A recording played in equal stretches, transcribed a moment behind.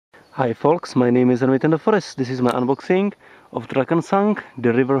Hi folks, my name is Hermit in the Forest. This is my unboxing of Drakensang,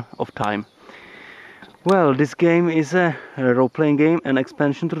 the River of Time. Well, this game is a role-playing game, an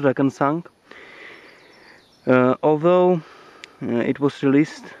expansion to Drakensang. Although it was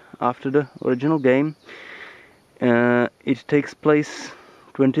released after the original game, it takes place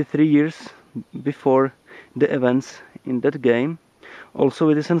 23 years before the events in that game. Also,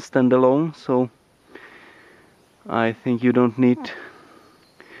 it is a standalone, so I think you don't need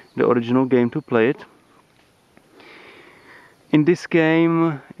the original game to play it. In this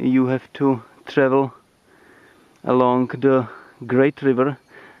game you have to travel along the Great River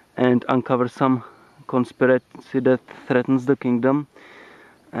and uncover some conspiracy that threatens the kingdom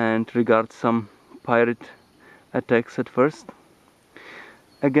and regards some pirate attacks at first.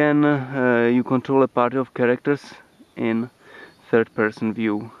 Again, you control a party of characters in third-person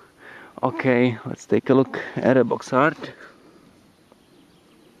view. Okay, let's take a look at the box art.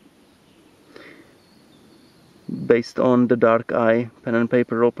 Based on the Dark Eye pen and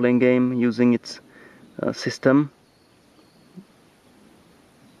paper role-playing game using its system.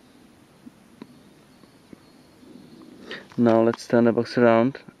 Now let's turn the box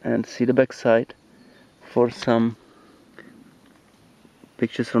around and see the back side for some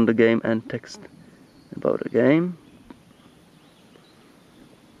pictures from the game and text about the game.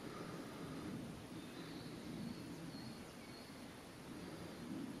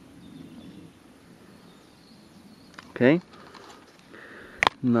 Okay,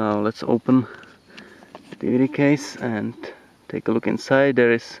 now let's open the DVD case and take a look inside.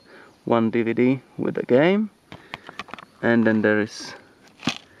 There is one DVD with the game, and then there is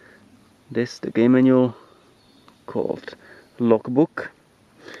this, the game manual called Logbook.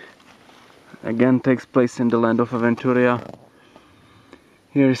 Again, takes place in the land of Aventuria.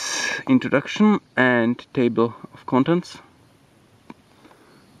 Here's introduction and table of contents.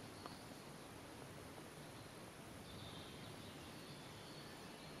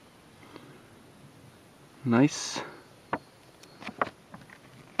 Nice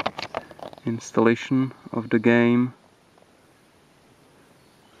installation of the game.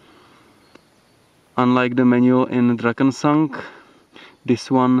 Unlike the manual in Drakensang,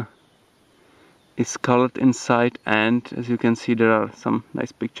 this one is colored inside, and as you can see there are some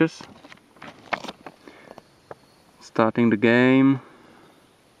nice pictures. Starting the game,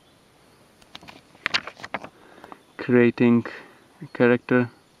 creating a character,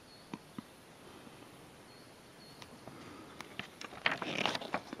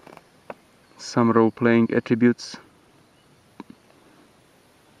 some role-playing attributes,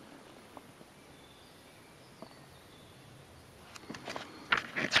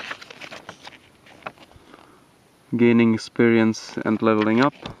 gaining experience and leveling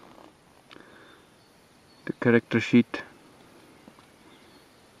up, the character sheet,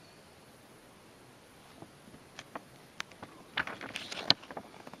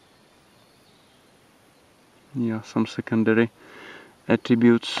 yeah, some secondary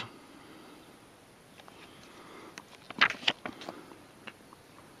attributes,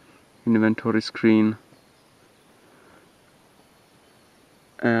 inventory screen,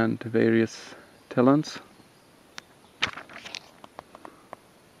 and various talents,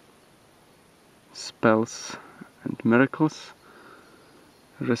 spells and miracles,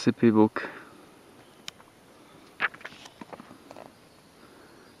 recipe book,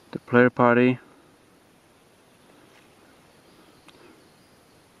 the player party.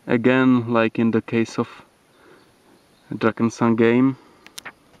 Again, like in the case of Drakensang game,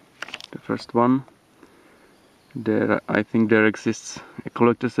 the first one, I think there exists a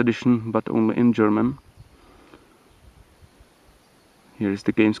collector's edition, but only in German. Here is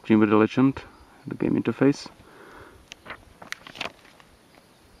the game screen with the legend, the game interface.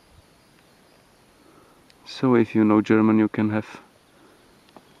 So if you know German, you can have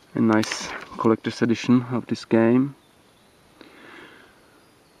a nice collector's edition of this game.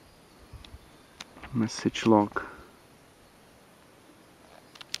 Message log.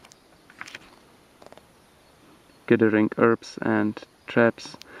 Gathering herbs and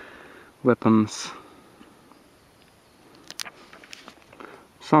traps, weapons,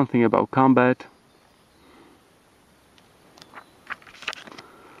 something about combat,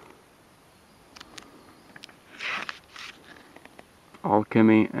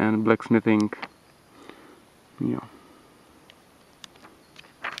 alchemy and blacksmithing, yeah.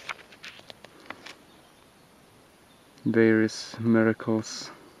 Various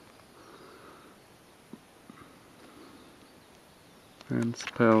miracles and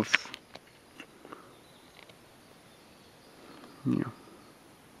spells, yeah.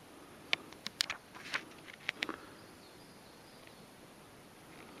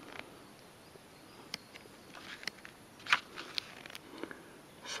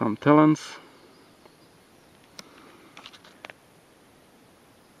 some talents.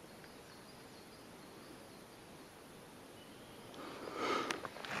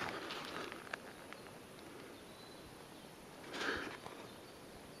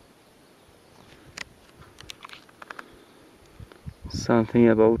 Something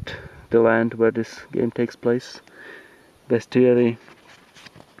about the land where this game takes place. Bestiary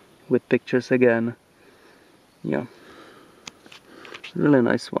with pictures again. Yeah, really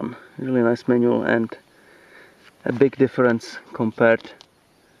nice one, really nice manual, and a big difference compared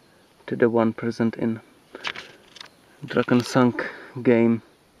to the one present in Drakensang game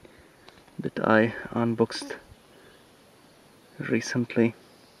that I unboxed recently.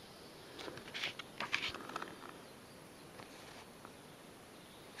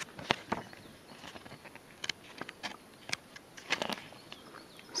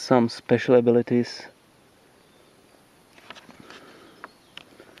 Some special abilities.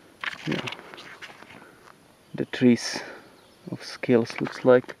 Yeah. The trees of skills looks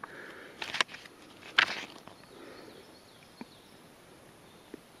like.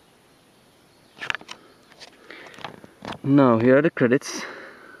 Now here are the credits.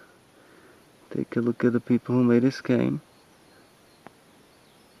 Take a look at the people who made this game.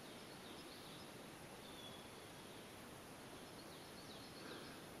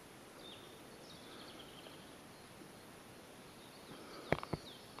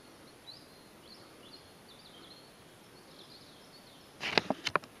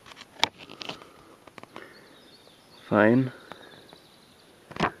 Fine.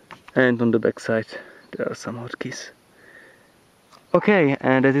 And on the back side there are some hotkeys. Okay,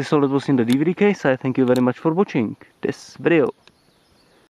 and that is all that was in the DVD case. I thank you very much for watching this video.